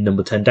in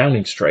number 10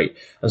 Downing Street.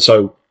 And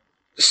so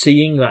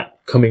seeing that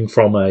coming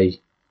from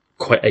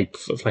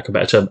for lack of a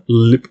better term,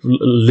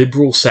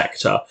 liberal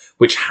sector,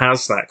 which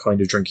has that kind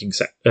of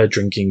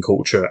drinking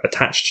culture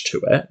attached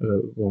to it.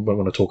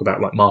 When I talk about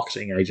like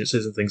marketing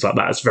agencies and things like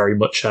that, it's very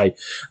much a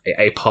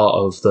part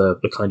of the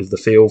kind of the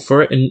feel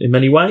for it in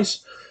many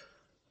ways.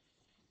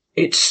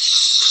 It's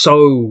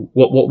so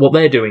what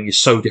they're doing is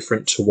so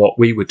different to what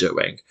we were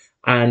doing,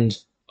 and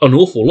an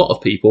awful lot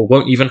of people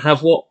won't even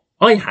have what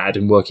I had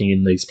in working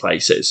in these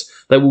places.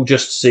 They will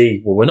just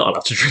see, well, we're not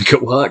allowed to drink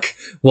at work.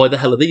 Why the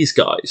hell are these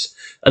guys?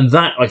 And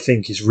that, I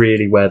think, is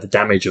really where the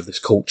damage of this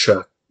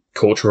culture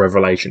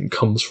revelation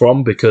comes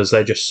from, because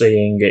they're just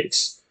seeing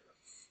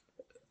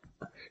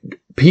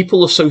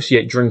people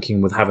associate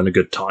drinking with having a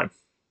good time.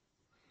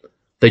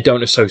 They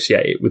don't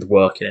associate it with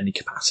work in any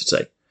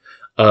capacity.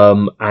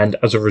 And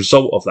as a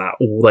result of that,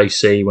 all they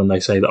see when they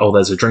say that, oh,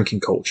 there's a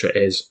drinking culture,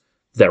 is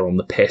they're on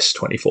the piss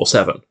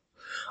 24/7.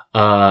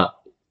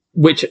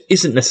 Which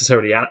isn't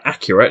necessarily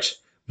accurate,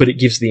 but it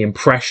gives the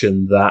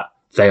impression that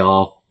they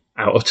are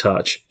out of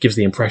touch, gives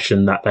the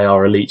impression that they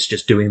are elites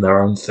just doing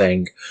their own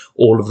thing,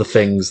 all of the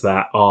things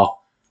that are,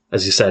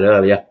 as you said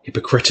earlier,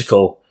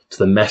 hypocritical to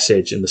the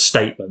message and the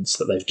statements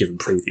that they've given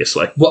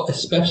previously. Well,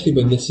 especially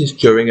when this is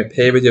during a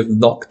period of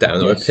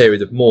lockdown or a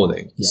period of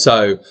mourning. Yeah.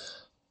 So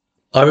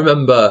I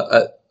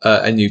remember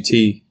at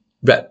NUT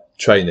rep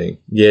training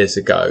years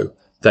ago,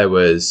 there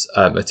was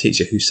a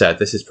teacher who said,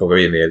 this is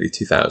probably in the early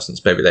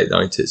 2000s, maybe late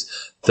 90s,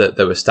 that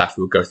there were staff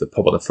who would go to the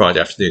pub on a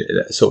Friday afternoon in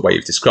a sort of way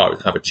you've described,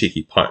 and have a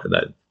cheeky pint and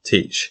then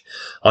teach.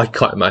 I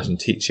can't imagine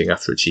teaching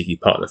after a cheeky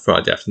pint on a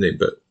Friday afternoon,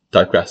 but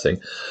digressing.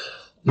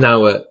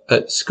 Now,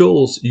 at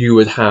schools, you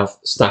would have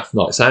staff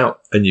nights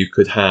out, and you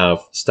could have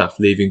staff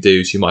leaving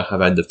dues, you might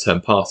have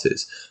end-of-term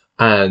parties,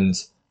 and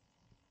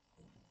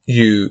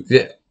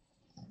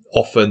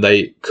often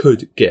they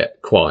could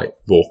get quite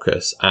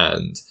raucous,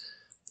 and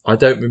I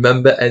don't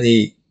remember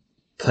any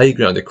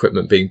playground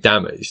equipment being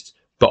damaged,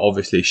 but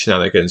obviously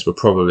shenanigans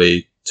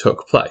probably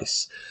took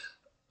place.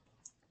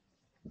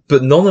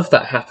 But none of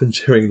that happened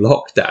during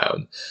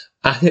lockdown,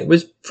 and it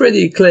was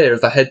pretty clear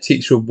if the head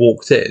teacher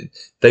walked in,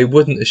 they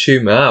wouldn't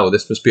assume, oh,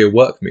 this must be a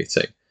work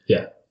meeting.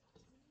 Yeah.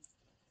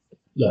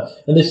 Yeah,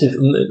 and this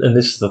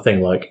is the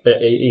thing. Like,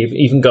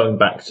 even going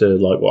back to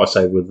like what I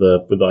say with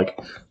like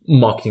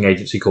marketing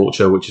agency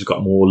culture, which has got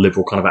a more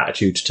liberal kind of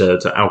attitude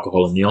to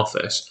alcohol in the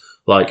office.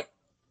 Like,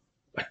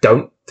 I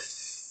don't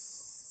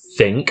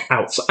think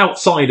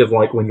outside of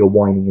like when you're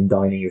wining and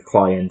dining a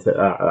client at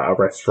a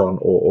restaurant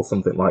or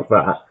something like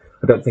that,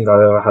 I don't think I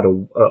ever had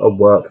a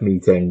work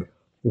meeting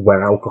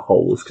where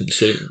alcohol was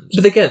consumed.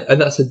 But again,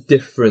 and that's a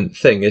different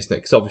thing, isn't it?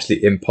 Because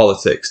obviously in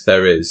politics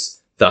there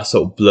is that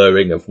sort of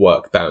blurring of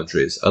work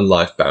boundaries and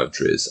life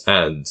boundaries.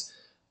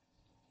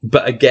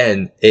 But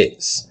again,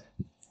 it's,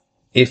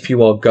 if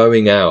you are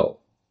going out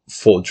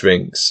for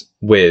drinks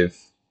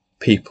with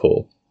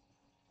people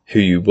who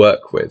you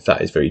work with,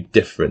 that is very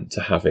different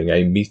to having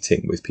a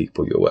meeting with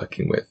people you're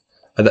working with.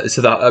 And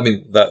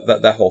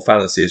that whole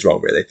fallacy is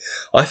wrong, really.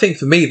 I think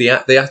for me,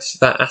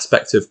 that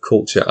aspect of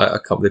culture, I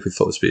can't believe we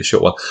thought this would be a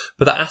short one,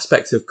 but that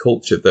aspect of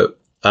culture that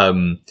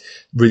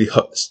really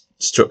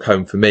struck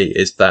home for me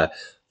is that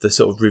the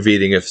sort of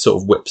revealing of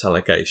sort of whips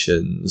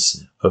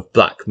allegations of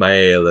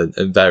blackmail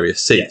and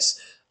various seats.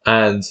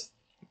 Yeah. And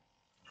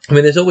I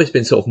mean, there's always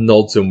been sort of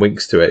nods and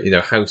winks to it. You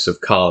know, House of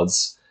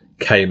Cards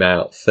came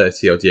out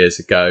 30 odd years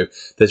ago.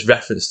 There's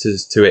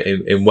references to it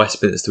in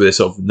Westminster with a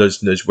sort of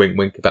nudge, nudge, wink,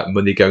 wink about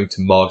money going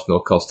to marginal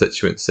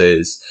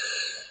constituencies.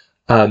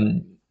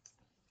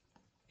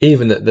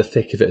 Even at the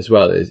thick of it as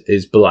well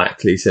is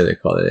blackly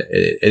cynical in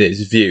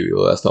its view.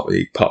 Well, that's not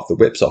really part of the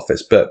Whip's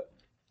office, but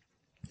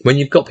when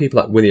you've got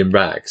people like William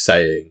Ragg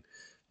saying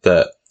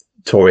that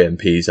Tory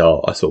MPs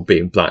are sort of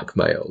being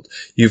blackmailed,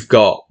 you've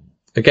got,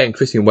 again,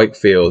 Christian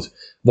Wakefield,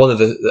 one of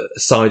the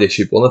side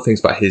issue, one of the things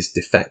about his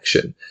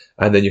defection,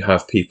 and then you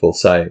have people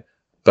saying,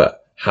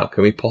 but how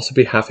can we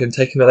possibly have him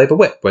taking the Labour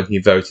whip when he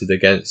voted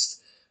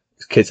against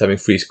kids having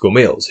free school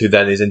meals, who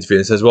then is interviewed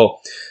and says, well,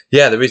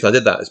 yeah, the reason I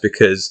did that is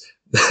because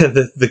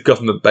the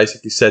government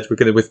basically said we're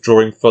going to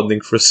withdrawing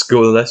funding for a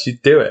school unless you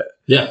do it.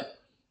 Yeah.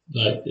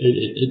 Like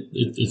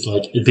it's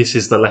like this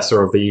is the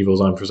lesser of the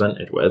evils I'm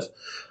presented with,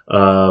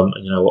 and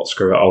you know what?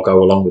 Screw it, I'll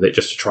go along with it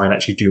just to try and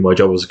actually do my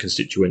job as a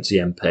constituency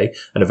MP.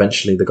 And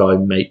eventually, the guy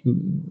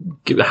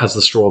has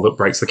the straw that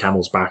breaks the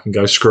camel's back and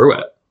goes, screw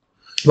it.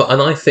 Well,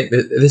 and I think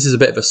that this is a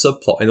bit of a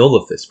subplot in all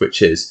of this,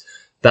 which is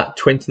that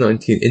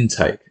 2019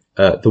 intake,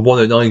 the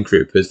 109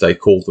 group, as they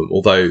call them,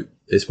 although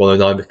it's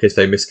 109 because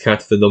they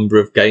miscounted the number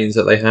of gains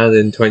that they had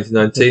in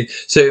 2019.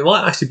 So it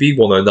might actually be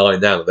 109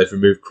 now that they've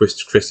removed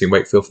Christian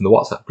Wakefield from the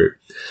WhatsApp group.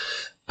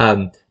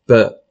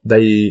 But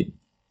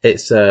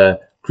it's a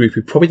group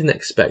who probably didn't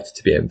expect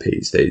to be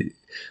MPs. They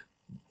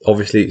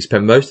obviously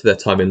spend most of their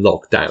time in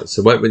lockdown,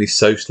 so weren't really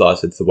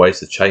socialised into the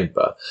ways of the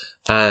chamber.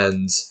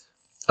 And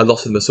a lot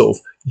of them are sort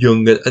of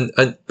young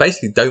and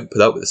basically don't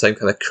put up with the same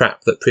kind of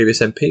crap that previous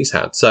MPs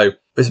had. So it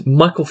was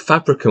Michael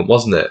Fabricant,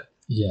 wasn't it?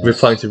 Yes.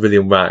 Replying to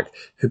William Ragg,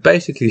 who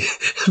basically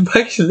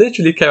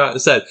literally came out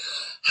and said,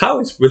 how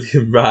is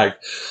William Ragg,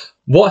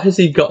 what has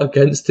he got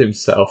against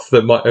himself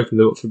that might open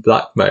them up for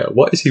blackmail?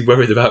 What is he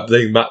worried about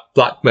being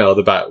blackmailed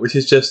about? Which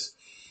is just,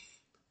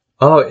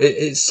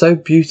 it's so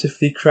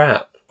beautifully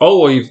crap. Oh,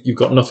 well, you've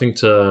got nothing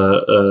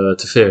to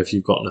fear if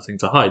you've got nothing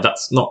to hide.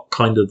 That's not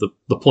kind of the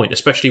point,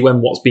 especially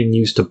when what's being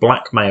used to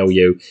blackmail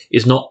you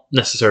is not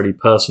necessarily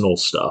personal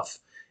stuff.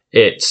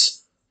 It's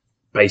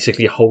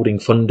basically holding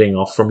funding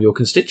off from your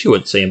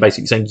constituency and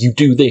basically saying, you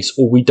do this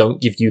or we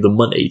don't give you the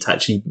money to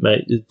actually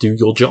do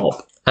your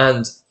job.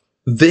 And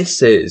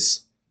this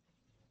is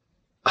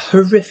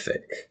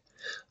horrific.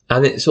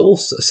 And it's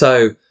also,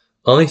 so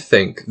I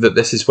think that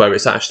this is where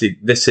it's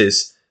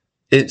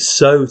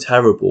so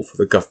terrible for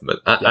the government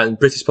and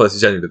British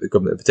politics generally, but the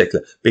government in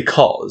particular,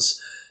 because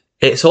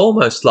it's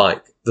almost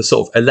like the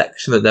sort of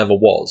election that never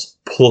was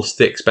plus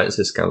the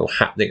expenses scandal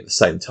happening at the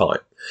same time.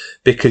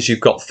 Because you've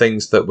got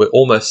things that were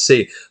almost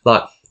seen,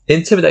 like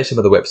intimidation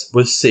by the whips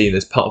was seen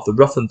as part of the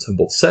rough and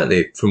tumble,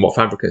 certainly from what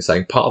Fabricant is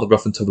saying, part of the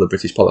rough and tumble of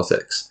British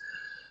politics.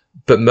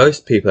 But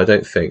most people, I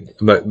don't think,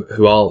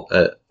 who aren't,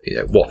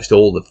 watched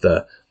all of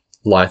the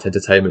light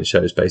entertainment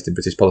shows based in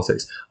British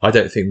politics, I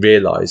don't think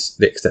realise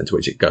the extent to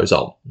which it goes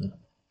on. Mm.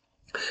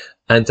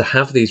 And to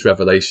have these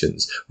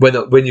revelations,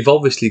 when you've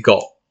obviously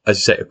got, as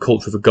you say, a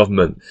culture of a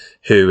government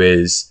who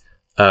is,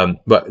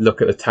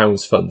 look at the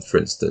Towns Fund, for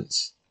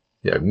instance,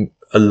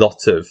 a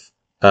lot of,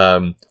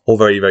 or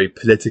very, very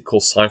political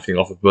siphoning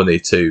off of money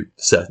to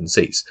certain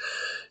seats.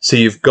 So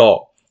you've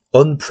got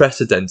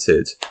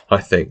unprecedented,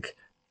 I think,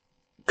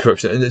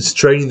 corruption, and it's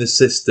draining the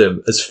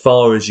system as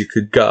far as you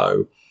could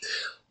go,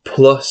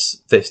 plus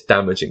this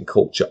damaging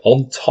culture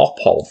on top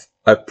of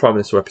a Prime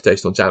Minister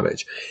reputational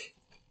damage.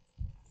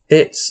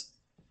 It's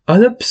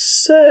an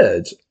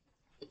absurd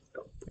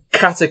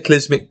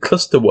cataclysmic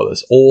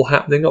clusterwullers all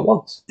happening at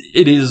once.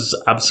 It is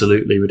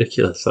absolutely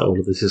ridiculous that all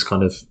of this is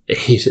kind of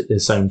hit at the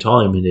same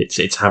time, and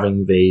it's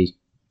having the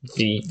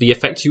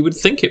effect you would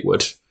think it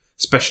would,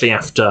 especially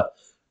after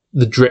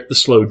the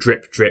slow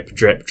drip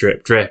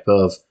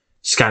of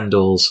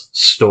scandals,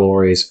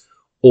 stories,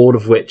 all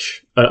of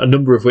which, a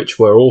number of which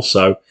were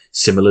also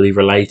similarly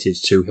related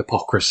to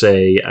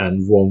hypocrisy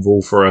and one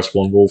rule for us,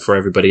 one rule for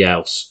everybody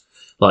else,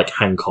 like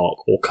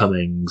Hancock or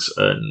Cummings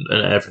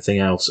and everything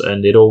else.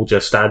 And it all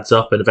just adds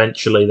up, and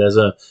eventually there's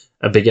a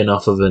big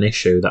enough of an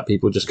issue that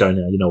people just go,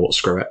 no, you know what,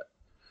 screw it.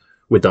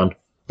 We're done.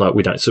 Like,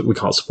 we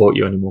can't support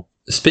you anymore.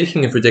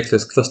 Speaking of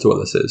ridiculous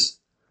clusterwillises,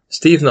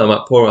 Steve and I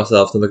might pour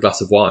ourselves another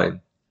glass of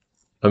wine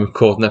and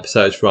record an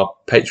episode for our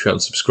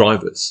Patreon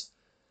subscribers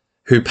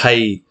who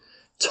pay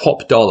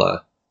top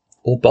dollar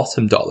or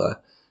bottom dollar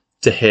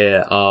to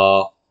hear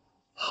our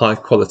high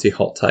quality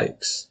hot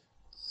takes.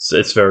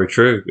 It's very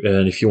true.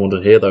 And if you want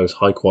to hear those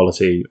high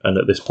quality and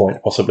at this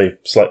point possibly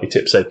slightly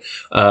tipsy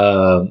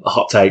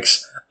hot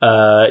takes,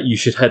 you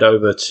should head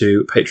over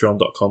to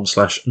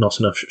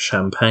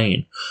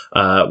patreon.com/notenoughchampagne,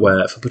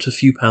 where for but a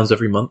few pounds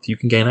every month you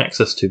can gain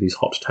access to these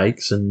hot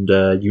takes and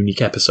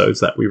unique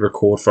episodes that we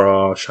record for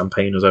our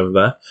champagners over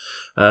there.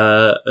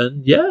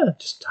 And yeah,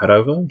 just head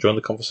over, join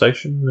the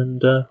conversation,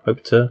 and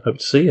hope to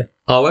see you.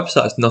 Our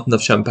website is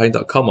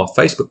notenoughchampagne.com. Our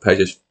Facebook page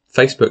is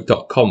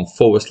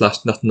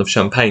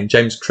facebook.com/notenoughchampagne.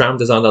 James Cram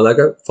designed our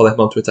logo. Follow him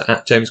on Twitter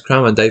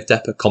 @JamesCram, and Dave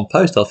Depper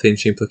composed our theme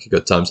tune, Plucky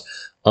Good Times.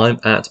 I'm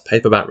at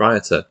Paperback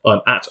Rioter.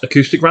 I'm at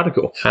Acoustic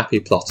Radical.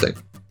 Happy plotting.